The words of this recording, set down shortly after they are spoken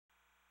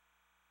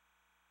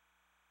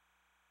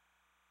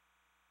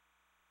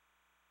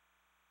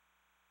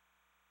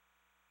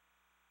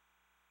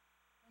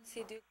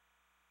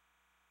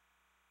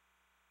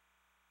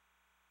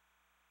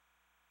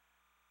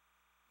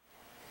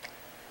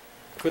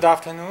Good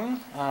afternoon.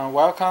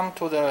 Welcome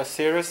to the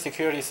CERIAS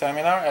Security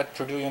Seminar at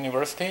Purdue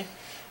University.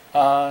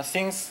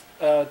 Since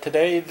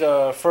today is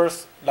the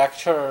first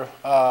lecture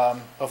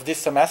of this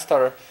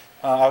semester,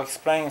 I'll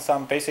explain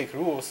some basic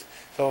rules.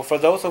 So for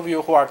those of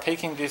you who are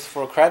taking this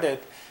for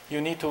credit, you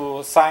need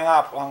to sign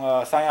up on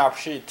a sign-up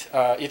sheet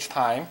each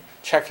time,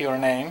 check your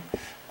name.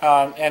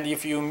 And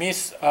if you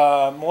miss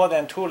more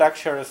than 2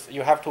 lectures,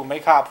 you have to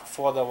make up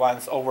for the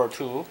ones over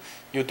 2.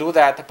 You do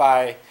that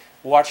by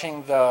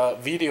watching the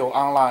video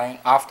online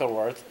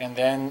afterwards, and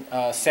then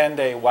send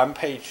a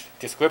 1-page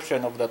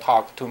description of the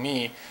talk to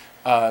me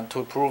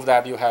to prove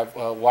that you have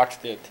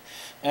watched it.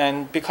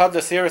 And because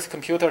the CERIAS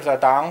computers are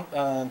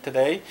down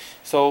today,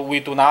 so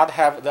we do not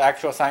have the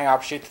actual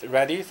sign-up sheet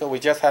ready. So we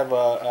just have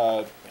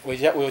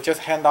we'll just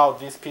hand out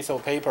this piece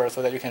of paper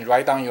so that you can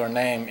write down your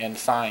name and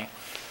sign.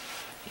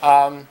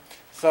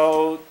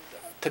 So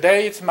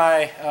today it's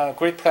my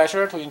great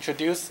pleasure to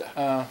introduce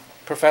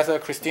Professor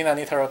Cristina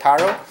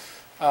Nita-Rotaru.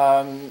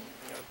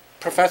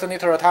 Professor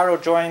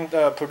Nita-Rotaru joined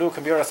the Purdue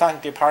Computer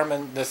Science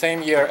Department the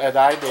same year as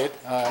I did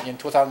in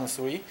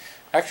 2003.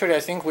 Actually, I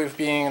think we've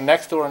been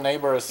next-door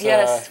neighbors.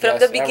 Yes, from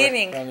the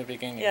beginning. From the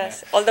beginning.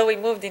 Yes, yeah. Although we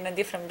moved in a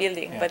different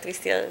building, but we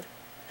still.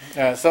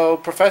 So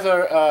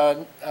Professor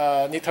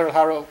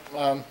Nita-Rotaru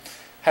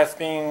has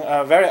been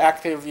very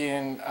active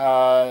in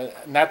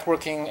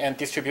networking and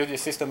distributed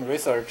system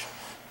research,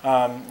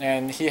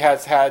 and he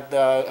has had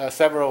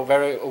several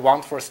very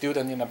wonderful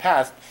students in the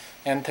past.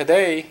 And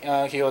today,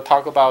 he will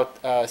talk about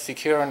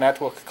secure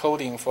network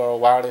coding for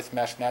wireless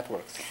mesh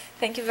networks.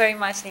 Thank you very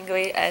much,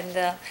 Lingui.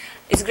 And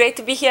it's great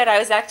to be here. I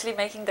was actually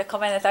making the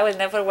comment that I will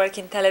never work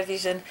in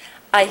television.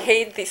 I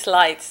hate these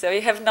lights. So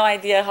you have no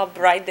idea how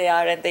bright they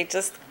are, and they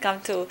just come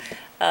to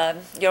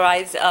your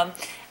eyes.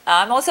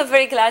 I'm also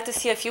very glad to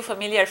see a few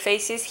familiar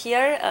faces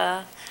here.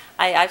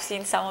 I've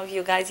seen some of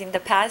you guys in the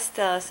past,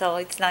 so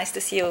it's nice to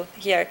see you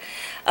here.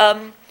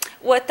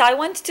 What I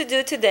want to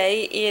do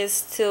today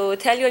is to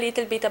tell you a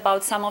little bit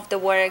about some of the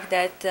work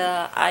that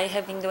I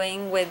have been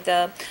doing with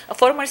a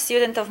former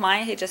student of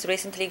mine. He just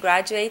recently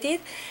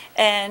graduated,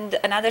 and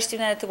another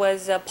student that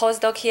was a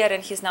postdoc here,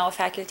 and he's now a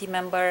faculty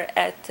member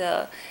at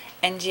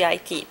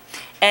NGIT.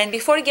 And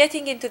before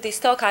getting into this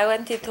talk, I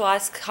wanted to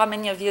ask how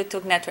many of you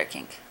took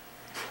networking?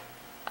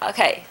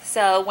 Okay,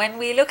 so when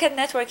we look at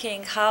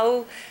networking,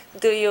 how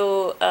do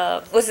you,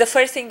 what's the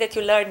first thing that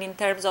you learn in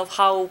terms of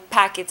how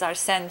packets are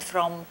sent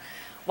from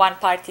one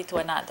party to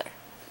another?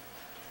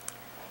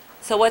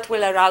 So what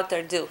will a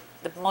router do?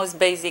 The most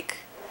basic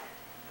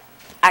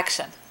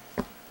action.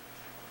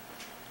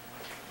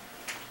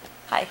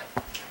 Hi.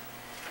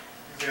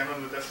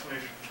 Examine the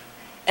destination.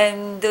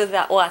 And do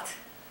that what?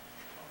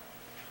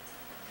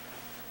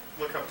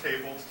 Look up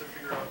tables to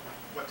figure out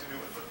what to do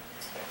with it.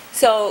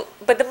 So,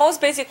 but the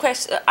most basic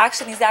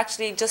action is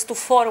actually just to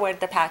forward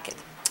the packet,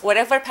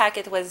 whatever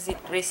packet was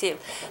received.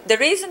 The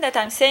reason that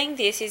I'm saying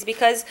this is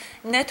because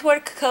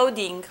network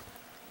coding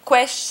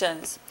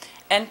questions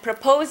and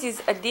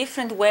proposes a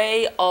different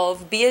way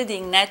of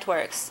building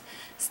networks,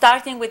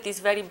 starting with this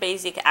very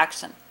basic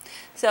action.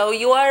 So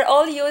you are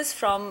all used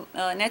from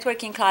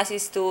networking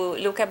classes to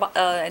look about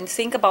and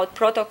think about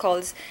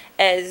protocols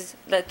as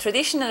the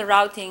traditional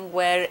routing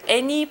where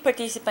any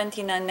participant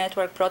in a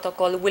network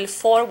protocol will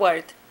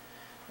forward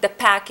the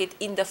packet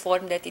in the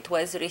form that it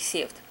was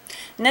received.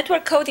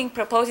 Network coding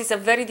proposes a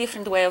very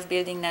different way of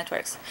building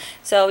networks.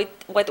 So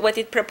what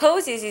it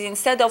proposes is,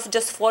 instead of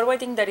just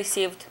forwarding the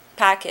received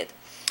packet,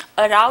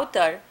 a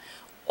router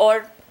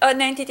or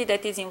an entity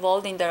that is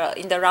involved in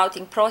the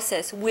routing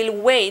process will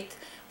wait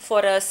for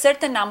a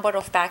certain number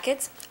of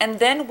packets, and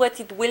then what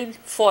it will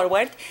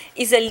forward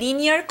is a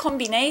linear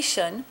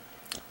combination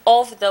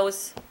of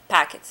those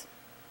packets.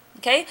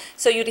 Okay,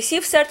 so you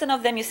receive certain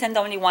of them, you send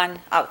only one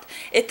out.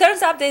 It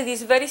turns out that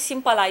this very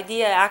simple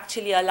idea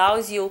actually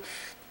allows you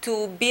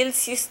to build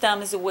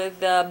systems with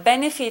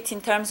benefits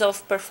in terms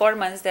of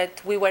performance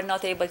that we were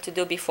not able to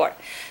do before.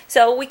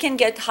 So we can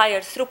get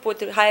higher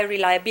throughput, higher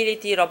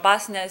reliability,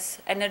 robustness,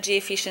 energy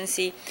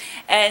efficiency,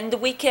 and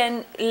we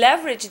can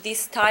leverage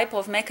this type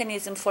of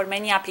mechanism for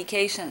many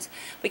applications.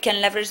 We can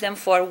leverage them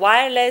for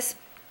wireless,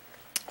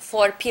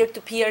 for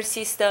peer-to-peer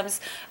systems.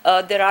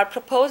 There are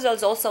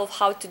proposals also of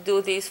how to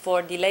do this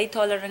for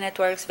delay-tolerant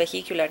networks,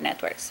 vehicular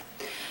networks.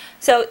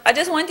 So I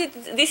just wanted,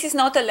 this is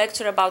not a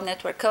lecture about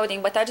network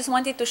coding, but I just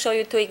wanted to show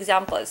you 2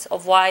 examples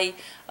of why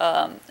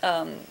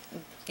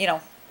you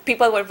know,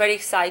 people were very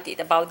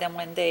excited about them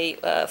when they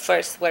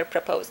first were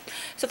proposed.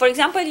 So for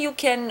example, you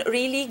can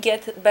really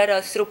get better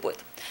throughput.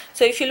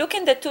 So if you look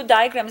in the 2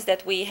 diagrams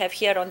that we have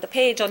here on the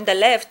page, on the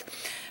left,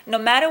 no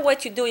matter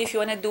what you do, if you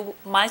want to do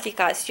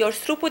multicast, your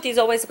throughput is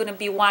always going to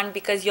be 1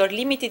 because you're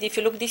limited. If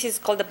you look, this is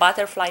called the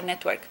butterfly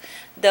network.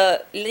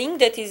 The link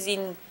that is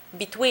in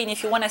between,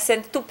 if you want to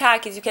send 2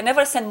 packets, you can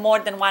never send more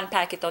than 1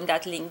 packet on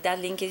that link. That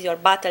link is your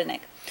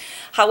bottleneck.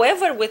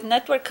 However, with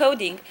network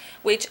coding,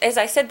 which, as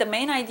I said, the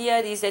main idea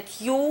is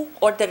that you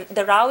or the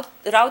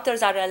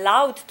routers are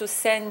allowed to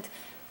send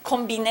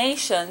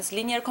combinations,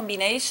 linear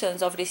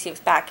combinations of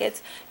received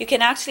packets, you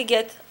can actually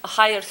get a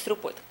higher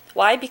throughput.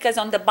 Why? Because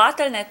on the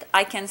bottleneck,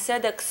 I can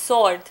set a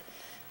XORed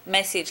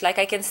message, like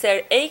I can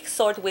share A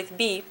XORed with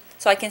B,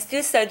 so I can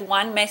still send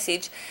one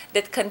message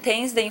that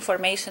contains the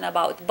information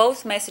about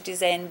both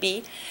messages A and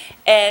B,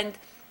 and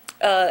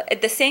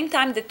at the same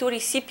time, the two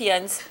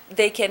recipients,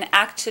 they can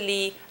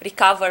actually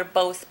recover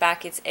both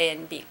packets A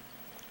and B.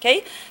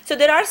 Okay, so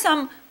there are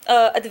some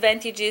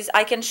advantages.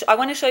 I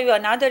want to show you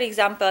another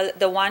example,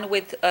 the one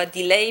with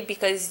delay,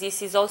 because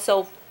this is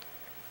also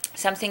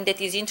something that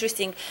is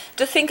interesting.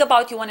 Just think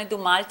about, you want to do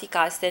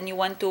multicast and you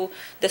want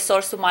the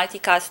source to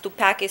multicast 2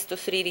 packets to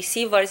 3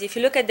 receivers. If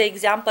you look at the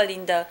example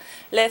in the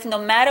left, no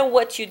matter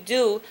what you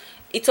do,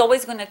 it's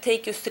always going to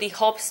take you 3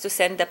 hops to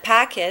send the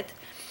packet.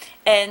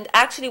 And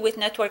actually with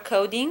network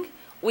coding,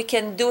 we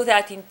can do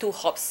that in 2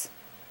 hops.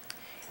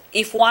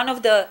 If one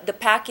of the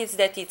packets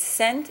that it's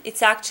sent,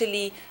 it's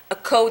actually a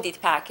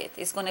coded packet.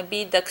 It's going to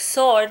be the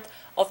XORed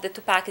of the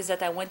 2 packets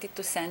that I wanted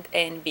to send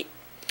A and B.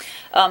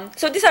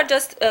 So these are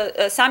just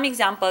some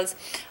examples,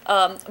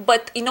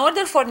 but in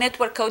order for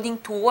network coding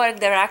to work,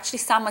 there are actually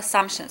some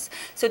assumptions.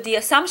 So the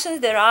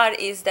assumptions there are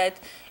is that,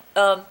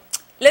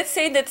 let's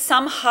say that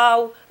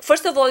somehow,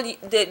 first of all,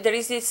 there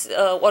is this,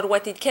 or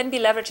what it can be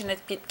leveraged and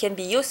it can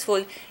be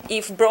useful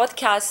if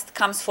broadcast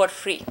comes for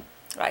free,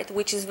 right?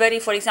 Which is very,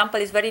 for example,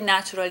 is very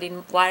natural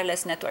in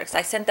wireless networks.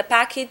 I send a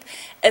packet,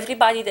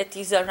 everybody that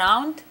is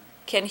around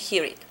can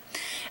hear it.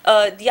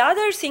 The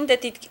other thing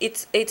that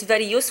it's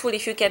very useful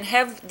if you can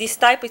have this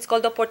type, it's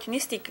called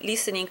opportunistic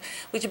listening,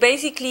 which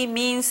basically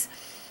means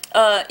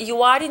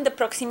you are in the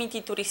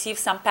proximity to receive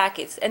some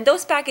packets. And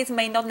those packets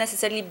may not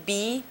necessarily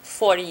be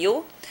for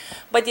you,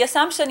 but the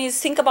assumption is,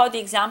 think about the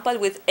example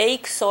with A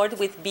XORed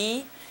with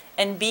B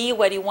and B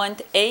where you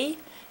want A.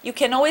 You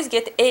can always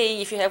get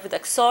A if you have the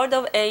XORed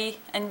of A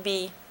and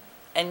B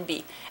and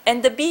B.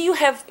 And the B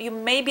you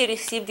maybe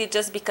received it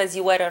just because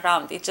you were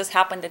around. It just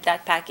happened that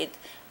that packet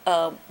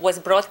was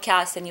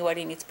broadcast and you were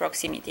in its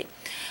proximity.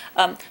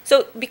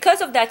 So because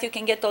of that, you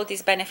can get all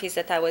these benefits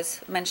that I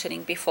was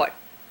mentioning before.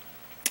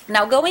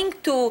 Now going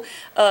to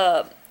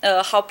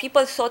how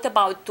people thought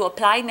about to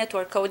apply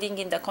network coding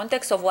in the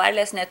context of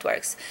wireless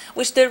networks,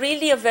 which they're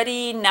really a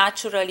very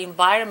natural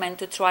environment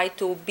to try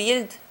to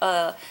build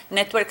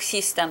network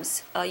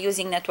systems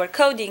using network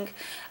coding.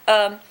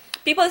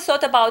 People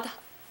thought about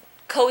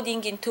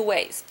coding in 2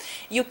 ways.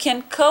 You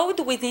can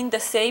code within the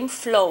same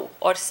flow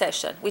or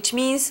session, which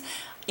means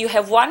you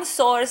have one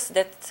source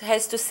that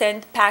has to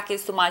send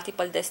packets to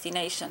multiple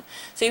destinations.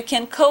 So you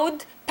can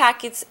code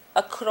packets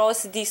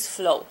across this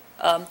flow.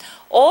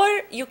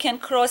 Or you can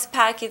cross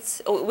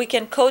packets, or we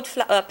can code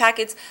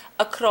packets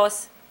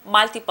across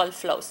multiple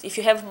flows if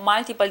you have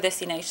multiple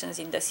destinations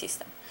in the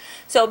system.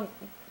 So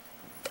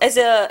as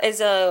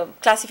a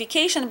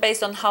classification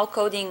based on how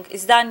coding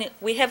is done,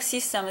 we have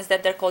systems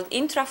that they're called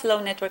intra-flow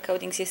network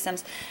coding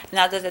systems and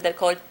others that are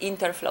called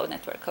inter-flow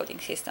network coding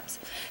systems.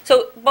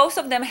 So both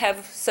of them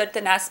have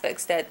certain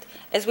aspects that,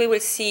 as we will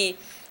see,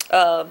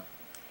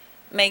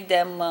 make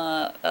them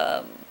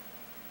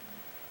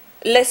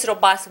less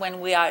robust when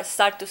we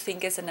start to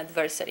think as an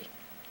adversary.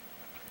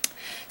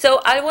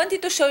 So I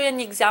wanted to show you an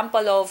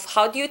example of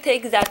how do you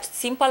take that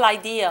simple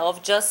idea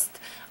of just,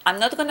 I'm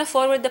not going to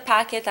forward the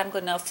packet, I'm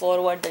going to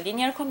forward the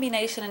linear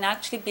combination and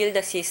actually build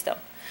a system.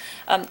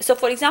 So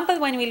for example,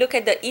 when we look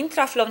at the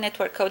intra-flow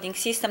network coding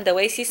system, the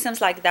way systems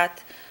like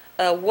that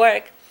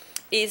work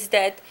is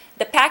that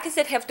the packets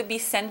that have to be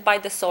sent by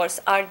the source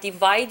are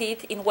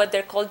divided in what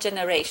they're called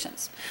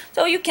generations.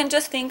 So you can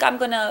just think, I'm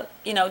going to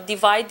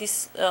divide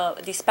these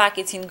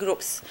packets in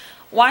groups.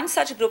 One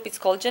such group is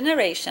called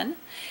generation.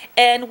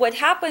 And what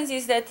happens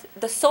is that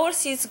the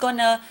source is going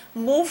to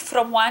move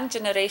from one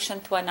generation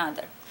to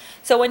another.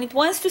 So when it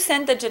wants to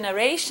send a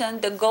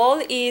generation, the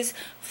goal is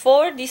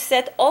for this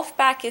set of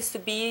packets to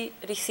be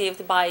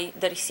received by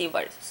the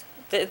receivers.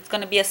 It's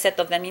going to be a set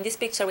of them. In this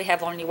picture, we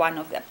have only one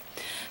of them.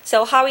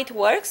 So how it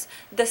works,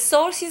 the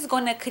source is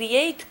going to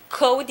create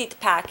coded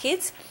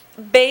packets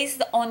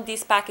based on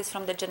these packets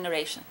from the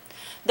generation.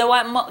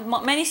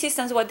 Many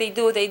systems, what they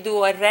do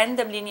a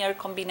random linear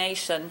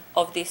combination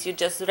of this. You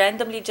just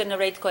randomly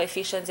generate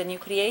coefficients and you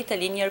create a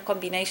linear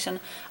combination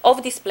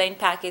of these plain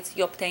packets.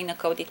 You obtain a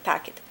coded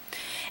packet.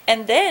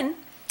 And then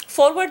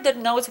forwarder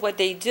nodes, what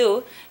they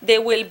do, they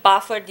will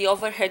buffer the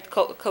overhead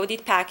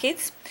coded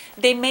packets.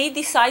 They may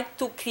decide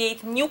to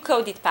create new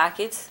coded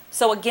packets.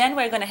 So again,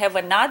 we're going to have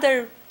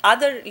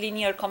other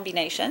linear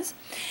combinations.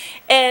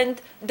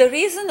 And the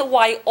reason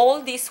why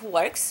all this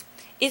works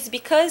is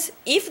because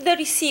if the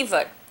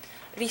receiver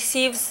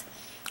receives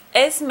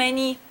as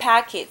many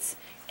packets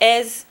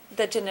as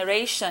the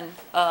generation,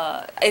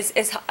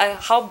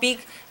 how big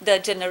the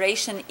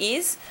generation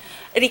is,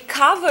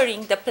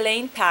 recovering the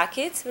plain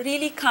packets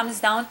really comes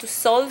down to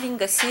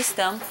solving a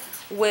system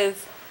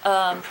with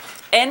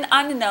n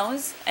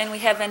unknowns, and we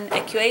have n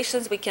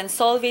equations, we can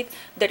solve it,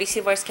 the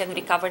receivers can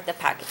recover the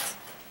packets.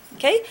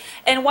 Okay?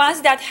 And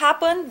once that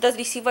happens, the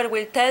receiver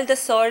will tell the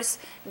source,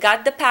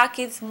 got the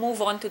packets,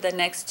 move on to the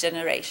next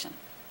generation.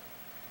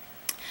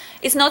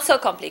 It's not so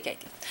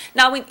complicated.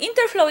 Now in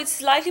Intra-flow, it's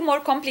slightly more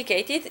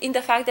complicated in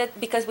the fact that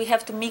because we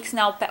have to mix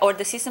now, or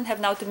the system have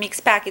now to mix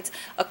packets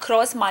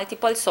across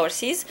multiple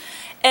sources,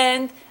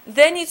 and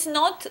then it's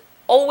not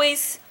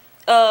always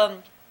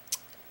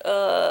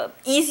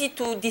easy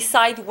to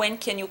decide when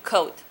can you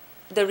code.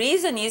 The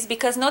reason is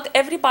because not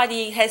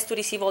everybody has to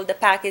receive all the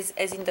packets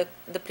as in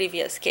the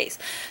previous case.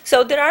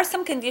 So there are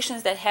some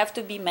conditions that have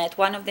to be met.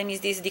 One of them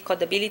is this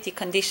decodability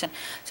condition.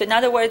 So in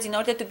other words, in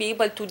order to be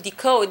able to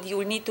decode, you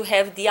will need to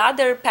have the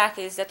other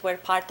packets that were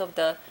part of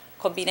the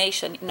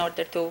combination in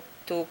order to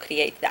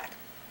create that.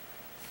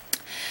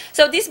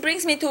 So this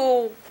brings me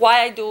to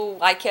why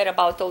I care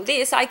about all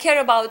this. I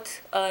care about,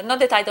 not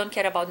that I don't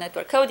care about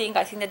network coding,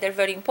 I think that they're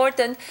very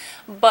important,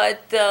 but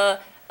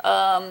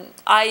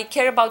I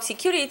care about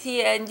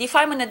security, and if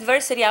I'm an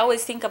adversary, I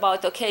always think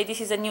about, okay,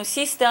 this is a new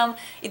system.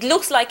 It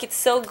looks like it's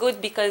so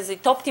good because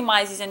it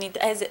optimizes and it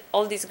has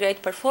all this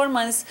great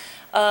performance.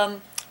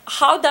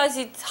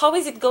 How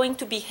is it going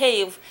to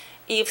behave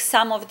if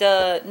some of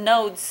the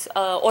nodes,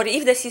 or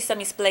if the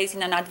system is placed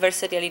in an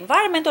adversarial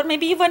environment, or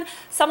maybe even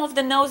some of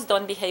the nodes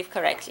don't behave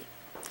correctly?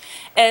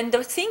 And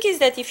the thing is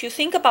that if you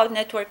think about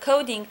network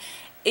coding,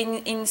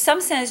 in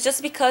some sense,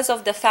 just because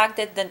of the fact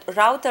that the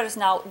routers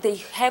now, they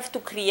have to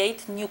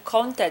create new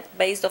content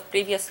based on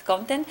previous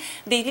content,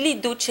 they really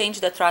do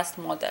change the trust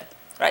model,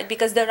 right?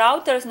 Because the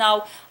routers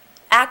now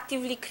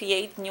actively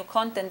create new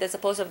content as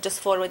opposed to just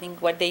forwarding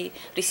what they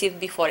received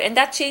before. And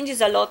that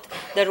changes a lot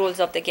the rules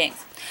of the game.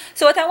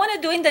 So what I want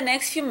to do in the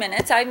next few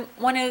minutes, I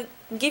want to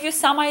give you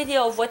some idea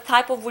of what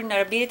type of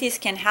vulnerabilities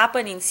can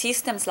happen in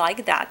systems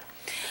like that.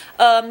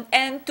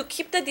 And to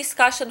keep the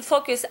discussion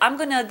focused, I'm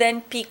going to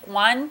then pick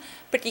one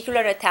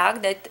particular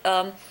attack that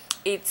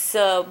it's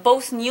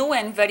both new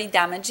and very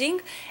damaging.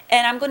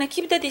 And I'm going to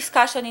keep the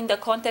discussion in the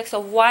context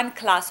of one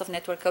class of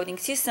network coding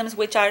systems,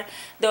 which are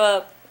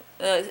the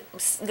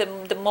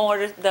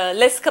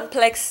less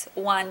complex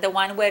one, the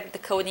one where the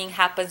coding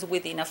happens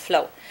within a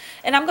flow.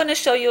 And I'm going to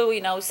show you,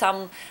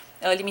 some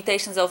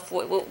limitations of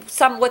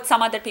what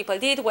some other people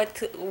did,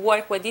 what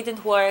worked, what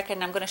didn't work,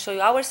 and I'm going to show you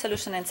our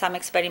solution and some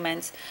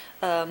experiments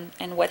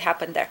and what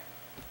happened there.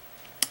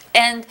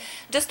 And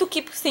just to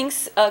keep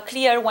things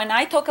clear, when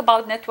I talk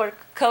about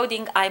network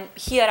coding, I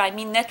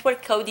mean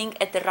network coding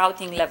at the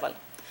routing level.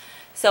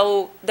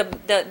 So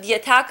the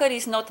attacker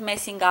is not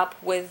messing up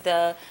with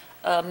the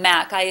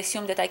MAC. I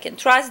assume that I can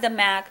trust the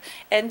MAC,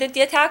 and that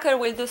the attacker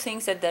will do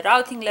things at the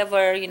routing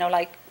level,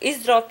 like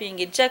eavesdropping,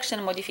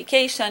 injection,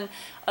 modification,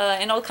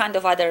 and all kind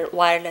of other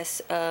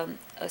wireless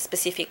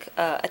specific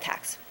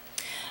attacks.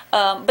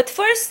 But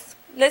first,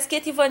 let's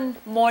get even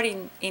more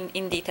in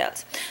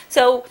details.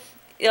 So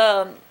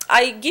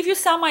I give you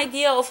some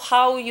idea of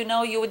how you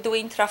would do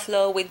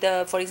intra-flow with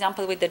for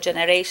example, with the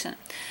generation.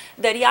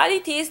 The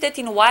reality is that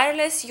in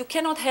wireless, you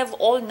cannot have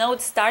all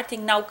nodes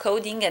starting now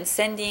coding and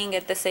sending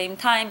at the same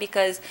time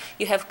because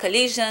you have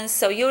collisions.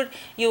 So you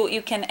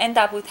can end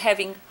up with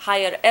having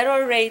higher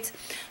error rates.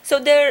 So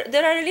there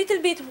are a little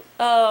bit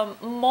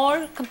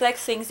more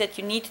complex things that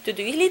you need to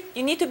do.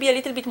 You need to be a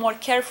little bit more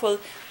careful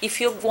if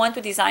you want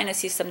to design a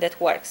system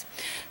that works.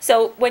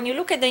 So when you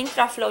look at the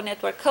intra-flow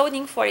network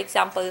coding, for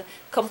example,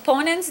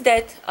 components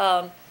that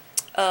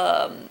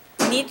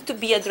need to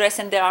be addressed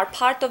and they are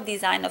part of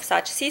design of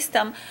such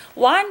system.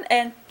 One,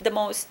 and the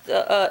most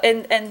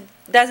and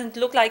doesn't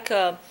look like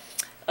from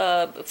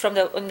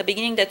the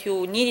beginning that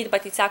you need it,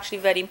 but it's actually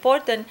very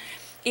important,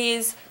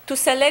 is to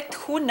select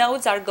who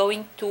nodes are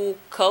going to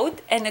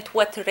code and at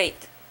what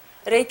rate.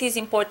 Rate is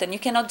important. You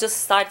cannot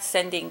just start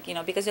sending,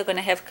 because you're going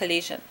to have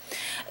collision.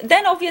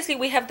 Then obviously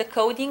we have the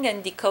coding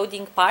and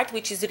decoding part,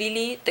 which is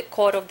really the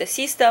core of the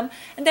system.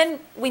 And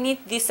then we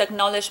need this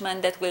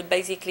acknowledgement that will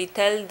basically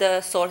tell the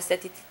source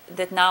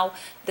that now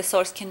the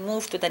source can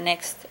move to the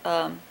next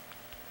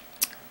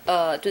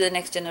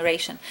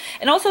generation.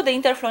 And also the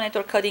inter-flow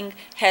network coding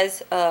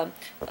has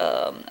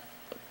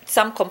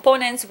some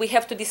components. We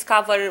have to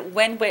discover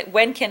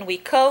when can we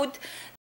code.